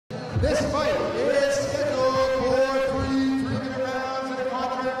This fight is scheduled for 3-minute rounds at a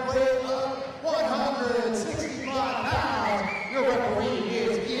contract weight of 165 pounds. Your referee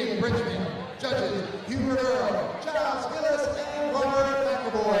is Ian Bridgman. Judges Hubert Earl, Giles Gillis, and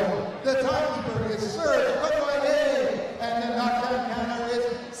Robert McAvoy. The timekeeper is Sir Goodwin, and the knockdown counter is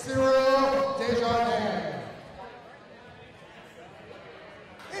Cyril Desjardins.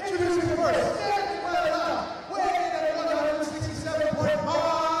 Introducing first, standing right up, weighing in at 167.5 pounds,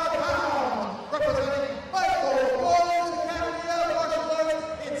 representing Michael Foleys Academy of Martial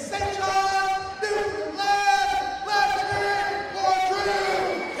Arts in St. John, Newfoundland. Let's hear it for Dru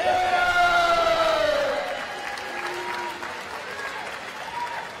Hillyard!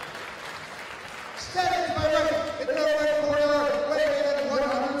 Standing to my right, in the red corner, weighing in at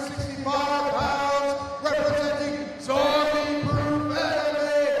 165 pounds, representing Zombieproof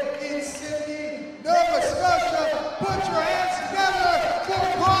MMA in Sydney, Nova Scotia. Put your hands together for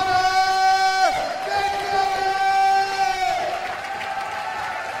Connor McMillan!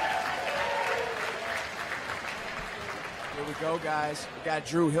 Here we go, guys. We got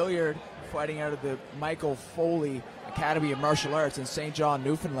Dru Hillyard fighting out of the Michael Foley Academy of Martial Arts in St. John,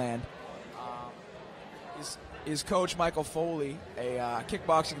 Newfoundland. His coach, Michael Foley, a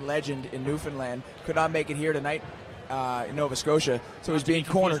kickboxing legend in Newfoundland, could not make it here tonight in Nova Scotia, so he's being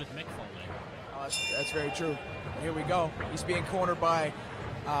cornered. That's very true. And here we go. He's being cornered by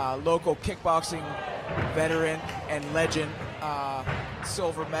local kickboxing veteran and legend,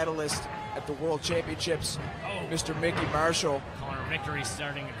 silver medalist at the World Championships, Mr. Mickey Marshall. Connor Victory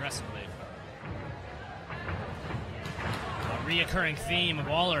starting aggressively. A reoccurring theme of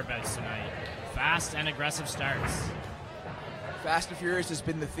all our bouts tonight. Fast and aggressive starts. Fast and Furious has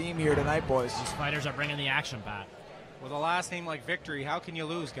been the theme here tonight, boys. These fighters are bringing the action back. With a last name like Victory, how can you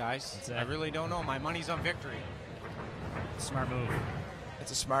lose, guys? I really don't know. My money's on Victory. Smart move.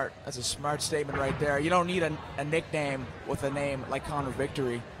 That's a smart statement right there. You don't need a nickname with a name like Connor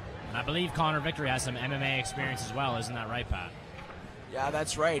Victory. And I believe Connor Victory has some MMA experience as well, isn't that right, Pat? Yeah,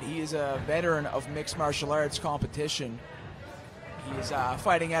 that's right. He is a veteran of mixed martial arts competition. He's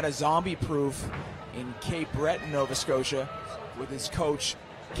fighting out of Zombieproof in Cape Breton, Nova Scotia, with his coach,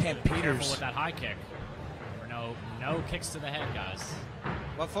 Kent Peters. Careful with that high kick. No kicks to the head, guys.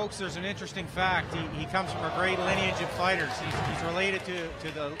 Well, folks, there's an interesting fact. He comes from a great lineage of fighters. He's related to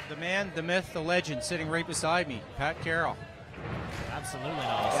the man, the myth, the legend, sitting right beside me, Pat Carroll. Absolutely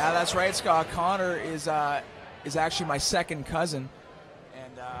nice. Yeah, that's right, Scott. Connor is actually my second cousin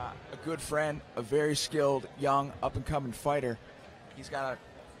and a good friend, a very skilled, young, up-and-coming fighter. He's got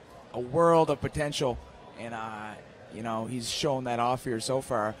a world of potential, and you know, he's shown that off here so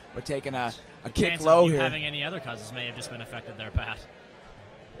far. But taking a kick low here. Having any other cousins may have just been affected there, Pat.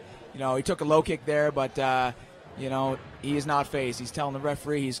 You know, he took a low kick there, but you know, he is not phased. He's telling the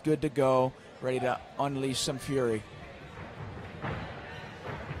referee he's good to go, ready to unleash some fury. Oh,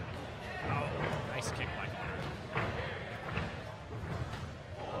 nice kick by Connor.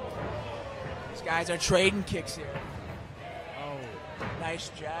 These guys are trading kicks here. Nice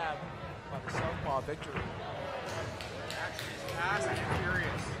jab by the southpaw Victory. Actually, fast and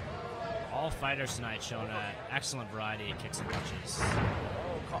furious. All fighters tonight showing an excellent variety of kicks and punches.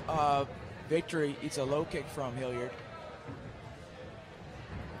 Victory eats a low kick from Hillyard.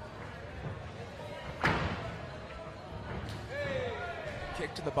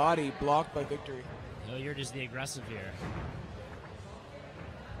 Kick to the body, blocked by Victory. Hillyard is the aggressive here.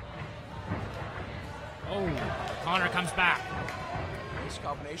 Oh, Connor comes back. Nice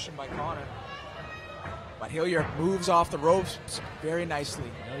combination by Connor. But Hillyard moves off the ropes very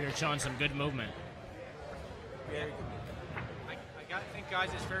nicely. Hillyard showing some good movement. Very good. I think, guys,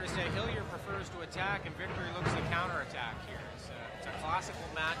 it's fair to say Hillyard prefers to attack, and Victory looks to counterattack here. It's a classical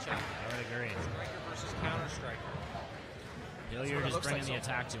matchup. I would agree. Striker versus counter-striker. Hillyard is bringing the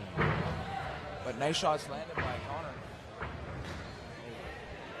attack to him. But nice shots landed by Connor.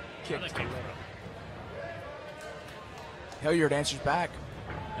 Another kick. Hillyard answers back.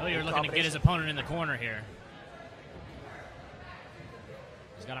 Hillyard looking to get his opponent in the corner here.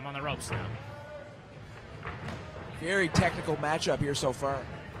 He's got him on the ropes now. Very technical matchup here so far.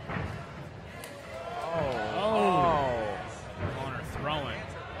 Oh. Connor throwing.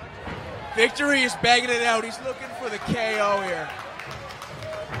 Victory is bagging it out. He's looking for the KO here.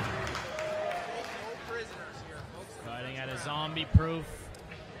 Fighting at a Zombieproof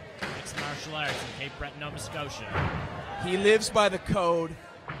mixed martial arts in Cape Breton, Nova Scotia. He lives by the code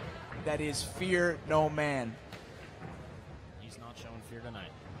that is fear no man. He's not showing fear tonight.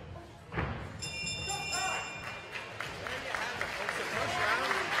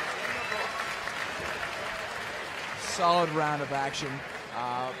 Solid round of action.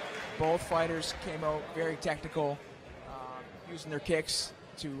 both fighters came out very technical, using their kicks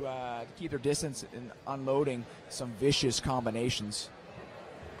to keep their distance and unloading some vicious combinations.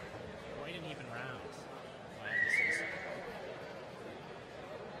 Quite an even round.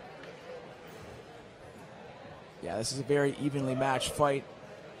 Yeah, this is a very evenly matched fight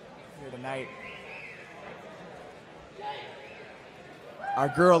here tonight. Our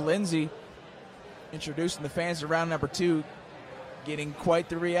girl Lindsay introducing the fans to round number 2, getting quite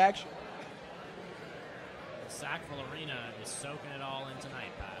the reaction. The Sackville Arena is soaking it all in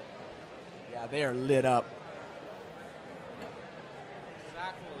tonight, Pat. Yeah, they are lit up.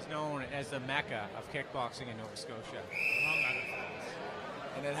 Sackville is known as the mecca of kickboxing in Nova Scotia. Among other things.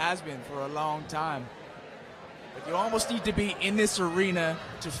 And it has been for a long time. But you almost need to be in this arena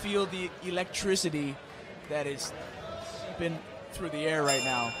to feel the electricity that is seeping through the air right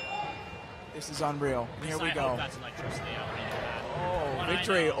now. This is unreal. And here we go. That's electricity out there, Pat. Oh,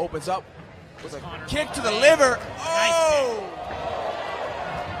 Victory opens up with a kick to the liver. Oh!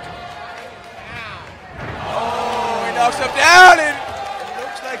 Oh, he knocks him down, and it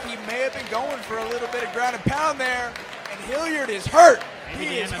looks like he may have been going for a little bit of ground and pound there. And Hillyard is hurt. Maybe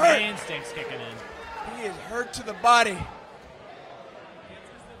He the is MMA hurt. instinct's kicking in. He is hurt to the body.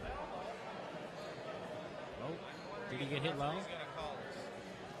 Oh, did he get hit low?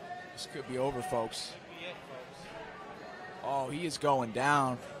 This could be over, folks. Oh, he is going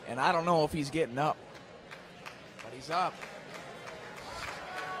down, and I don't know if he's getting up, but he's up.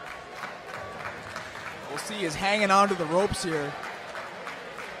 We'll see, he's hanging onto the ropes here. His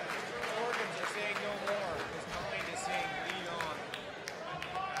organs are saying no more. His mind is saying lead on.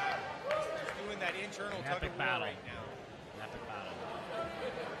 He's doing that internal An tug epic of war battle. right now. An epic battle.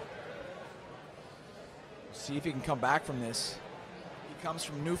 See if he can come back from this. He comes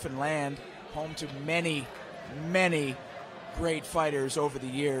from Newfoundland, home to many, many great fighters over the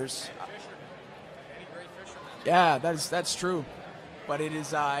years. Yeah, that's true. But it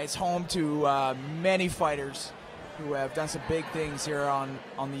is it's home to many fighters who have done some big things here on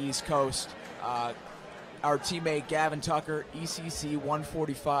the East Coast. Our teammate Gavin Tucker, ECC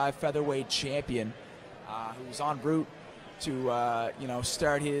 145 featherweight champion, who's en route to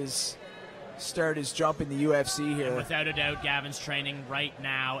start his jump in the UFC here. And without a doubt, Gavin's training right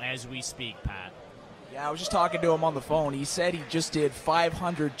now as we speak, Pat. Yeah, I was just talking to him on the phone. He said he just did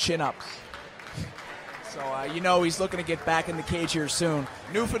 500 chin-ups. So, he's looking to get back in the cage here soon.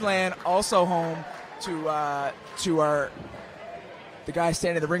 Newfoundland also home to the guy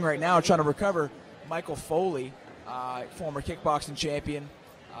standing in the ring right now trying to recover, Michael Foley, former kickboxing champion.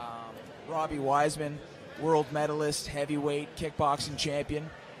 Robbie Wiseman, world medalist, heavyweight kickboxing champion.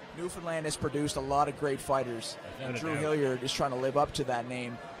 Newfoundland has produced a lot of great fighters, and Dru Hillyard is trying to live up to that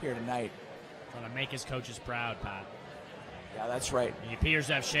name here tonight. Trying to make his coaches proud, Pat. Yeah, that's right. He appears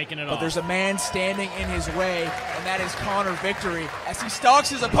to have shaken it off. But there's a man standing in his way, and that is Connor Victory, as he stalks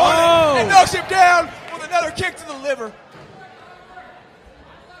his opponent and knocks him down with another kick to the liver.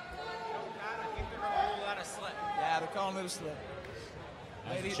 Yeah, they're calling it a slip.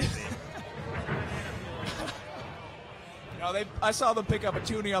 I saw them pick up a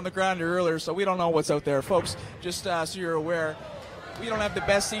toonie on the ground earlier, so we don't know what's out there. Folks, just so you're aware, we don't have the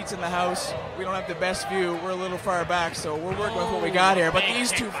best seats in the house. We don't have the best view. We're a little far back, so we're working with what we got here. But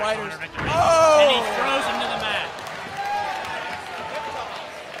these two fighters... Oh! And he throws him to the mat.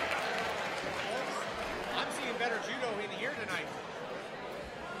 I'm seeing better judo in here tonight.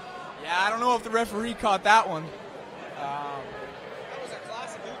 Yeah, I don't know if the referee caught that one. That was a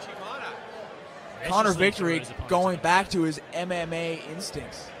classic Uchimata. Connor Victory going back to his MMA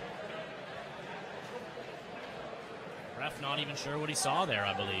instincts. Ref not even sure what he saw there,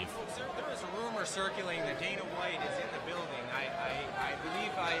 I believe. There was a rumor circulating that Dana White is in the building. I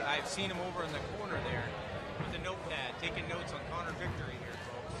believe I've seen him over in the corner there with a notepad, taking notes on Connor Victory here,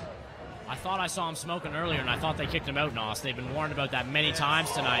 folks. I thought I saw him smoking earlier, and I thought they kicked him out, Nos. They've been warned about that many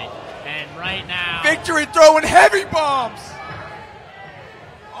times tonight. And right now... Victory throwing heavy bombs!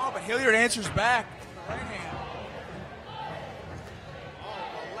 Oh, but Hillyard answers back with the right hand. Oh,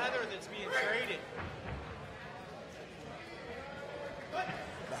 the leather that's being traded.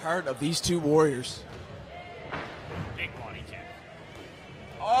 The heart of these two warriors. Big body kick.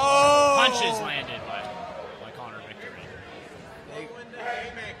 Oh! Punches landed by Connor Victory.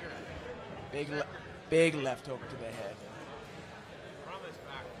 Big left hook to the head. From his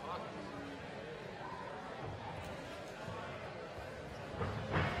back pocket.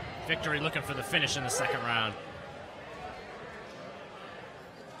 Victory looking for the finish in the second round.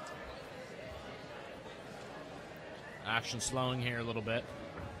 Action slowing here a little bit.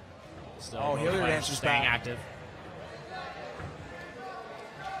 Still Hillyard answers staying back. active.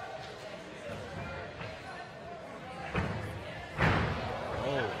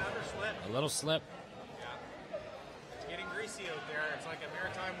 A little slip. Yeah. It's getting greasy out there. It's like a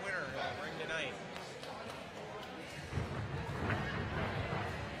maritime winter ring tonight.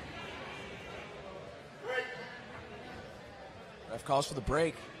 Ref calls for the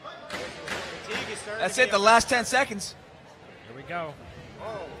break. Fatigue That's it, the last 10 seconds. Here we go.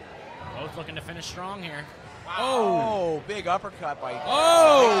 Oh. Both looking to finish strong here. Wow. Oh, big uppercut by.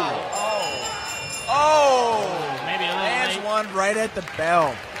 Oh! Maybe a little Lands late. one right at the bell.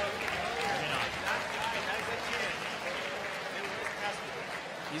 Maybe not.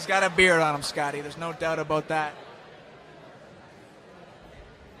 He's got a beard on him, Scotty. There's no doubt about that.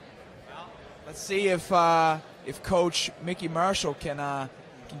 Let's see if Coach Mickey Marshall can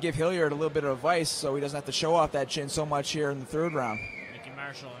give Hillyard a little bit of advice so he doesn't have to show off that chin so much here in the third round. Mickey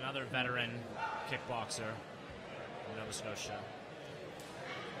Marshall, another veteran kickboxer in Nova Scotia.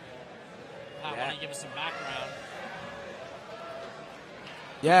 Pat, why don't you give us some background?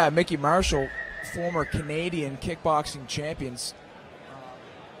 Yeah, Mickey Marshall, former Canadian kickboxing champions,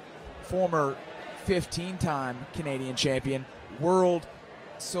 former 15-time Canadian champion, world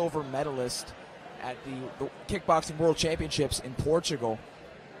silver medalist at the Kickboxing World Championships in Portugal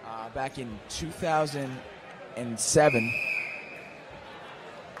back in 2007.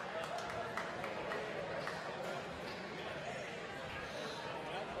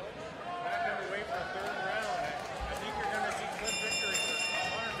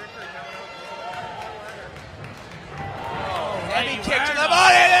 Heavy kick to the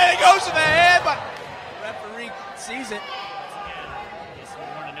body, and then it goes to the head, but the referee sees it. Yes, we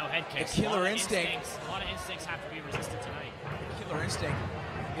wanted no head kicks. A killer A lot of instinct. A lot of instincts have to be resisted tonight. Killer instinct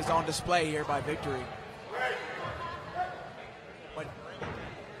is on display here by Victory. But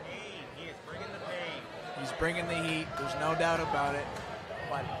He is bringing the pain. he's bringing the heat, there's no doubt about it.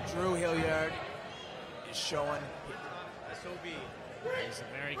 But Dru Hillyard is showing. SOB. He's a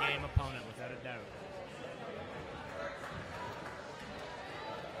very game opponent, without a doubt.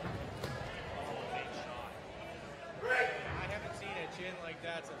 I haven't seen a chin like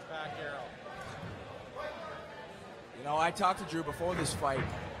that since Pat Carroll. You know, I talked to Dru before this fight, and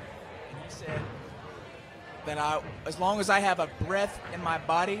he said that as long as I have a breath in my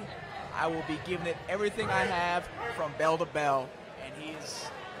body, I will be giving it everything I have from bell to bell. And he's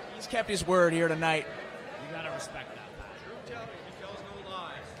kept his word here tonight. You gotta respect that, Pat. Drew he tells no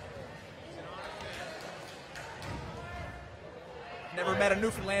lies. He's an honest man. Never met a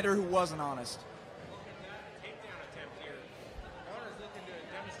Newfoundlander who wasn't honest. Look at that takedown attempt here. Connor's looking to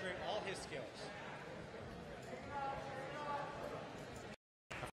demonstrate all his skills.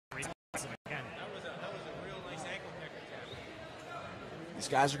 Again. That was a real nice ankle kick attempt. These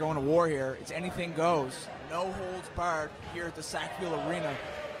guys are going to war here. It's anything goes. No holds barred here at the Sackville Arena.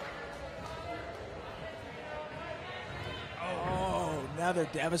 Oh, another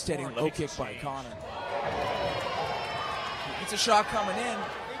devastating low kick by Connor. It's a shot coming in,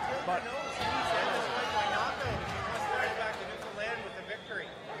 but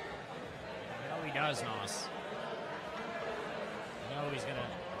He does, Nos. You know he's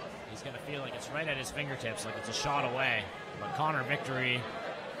gonna feel like it's right at his fingertips, like it's a shot away. But Connor Victory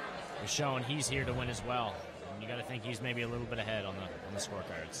is showing he's here to win as well. And you got to think he's maybe a little bit ahead on the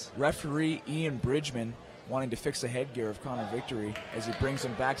scorecards. referee Ian Bridgman wanting to fix the headgear of Connor Victory as he brings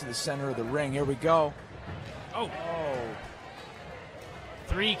him back to the center of the ring. Here we go. Oh, Oh,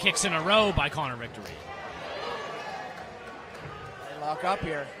 3 kicks in a row by Connor Victory. they lock up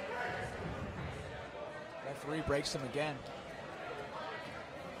here. Referee breaks him again.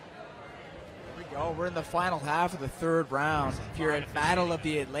 Here we go. We're in the final half of the third round here at Battle of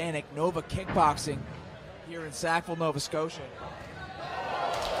the Atlantic, Nova Kickboxing here in Sackville, Nova Scotia.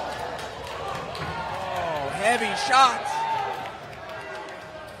 Oh, heavy shots.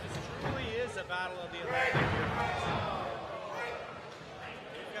 This truly is a battle of the Atlantic.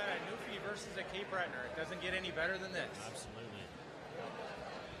 You've got a Newfie versus a Cape Bretner. It doesn't get any better than this. Absolutely.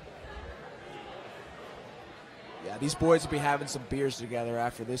 Yeah, these boys will be having some beers together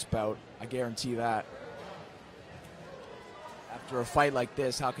after this bout. I guarantee that. After a fight like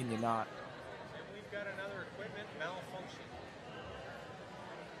this, how can you not? And we've got another equipment malfunction.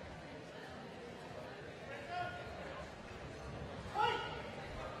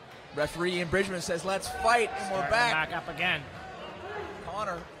 Referee Ian Bridgman says, let's fight, and we're Starting back. back up again.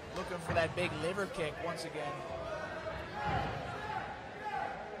 Connor looking for that big liver kick once again.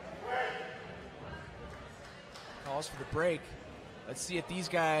 Calls for the break. Let's see if these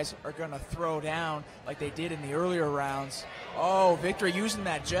guys are going to throw down like they did in the earlier rounds. Oh, Victory using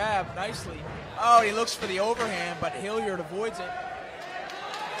that jab nicely. Oh, he looks for the overhand, but Hillyard avoids it.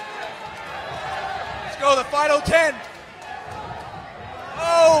 Let's go, the final 10. Oh!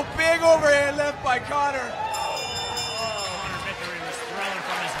 Oh, big overhand left by Connor. Connor Victory was thrown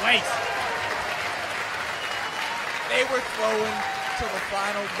from his waist. They were throwing to the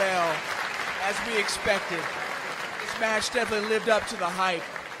final bell, as we expected. This match definitely lived up to the hype.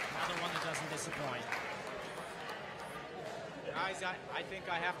 Another one that doesn't disappoint. Guys, I think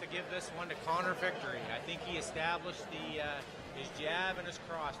I have to give this one to Connor Victory. I think he established his jab and his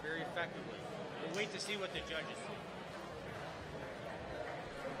cross very effectively. We'll wait to see what the judges say.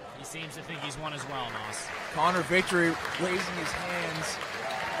 He seems to think he's won as well, Noss. Connor Victory raising his hands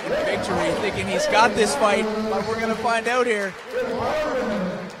in victory, thinking he's got this fight, but we're going to find out here.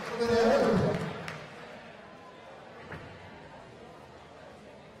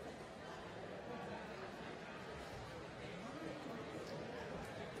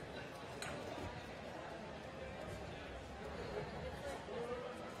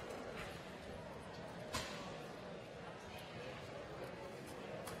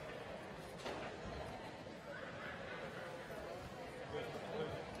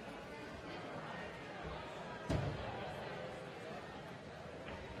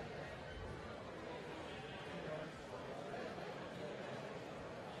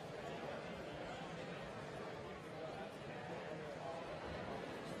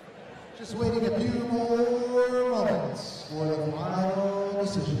 Just waiting a few more moments for the final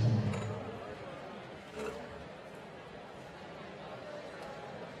decision.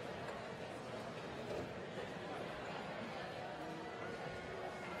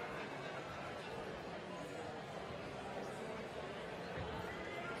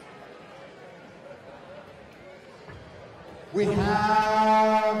 We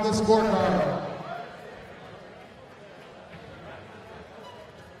have the scorecard.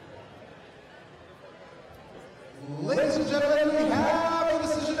 Ladies and gentlemen, we have the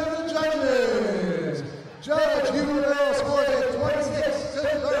decision of the judges. Judge Hillyard scores it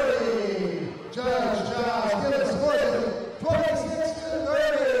 26-30. Judge Giles Gillis scores it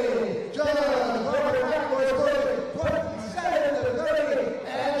 26-30. Judge Robert McElroy scores it 27-30.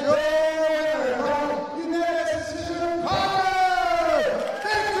 And your winner by unanimous decision, Connor Victory!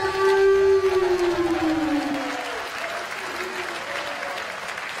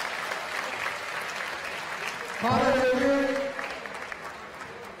 Connor Victory,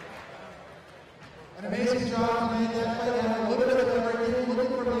 an amazing job to make that fight happen. A little bit of everything,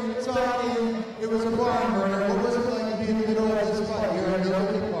 looking from the inside in. It was a barn burner. What was it like to be in the middle of this fight? You're in Dru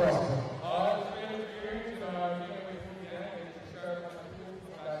Hillyard.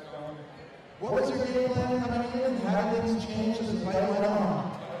 What was your game plan coming in? How did things change as the fight went on?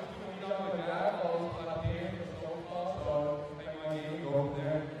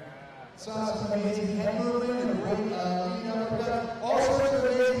 Saw some amazing head movement.